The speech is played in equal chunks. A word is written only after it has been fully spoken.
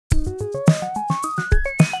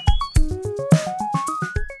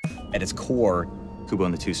its core, Kubo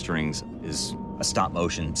and the Two Strings is a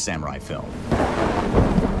stop-motion samurai film.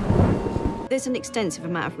 There's an extensive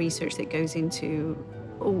amount of research that goes into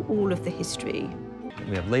all of the history.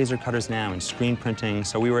 We have laser cutters now and screen printing,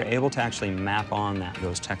 so we were able to actually map on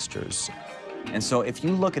those textures. And so if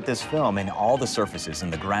you look at this film and all the surfaces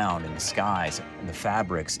and the ground and the skies and the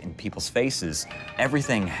fabrics and people's faces,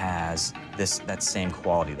 everything has that same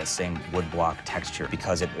quality, that same woodblock texture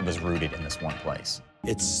because it was rooted in this one place.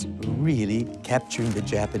 It's really capturing the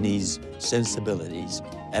Japanese sensibilities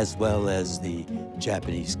as well as the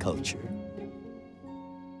Japanese culture.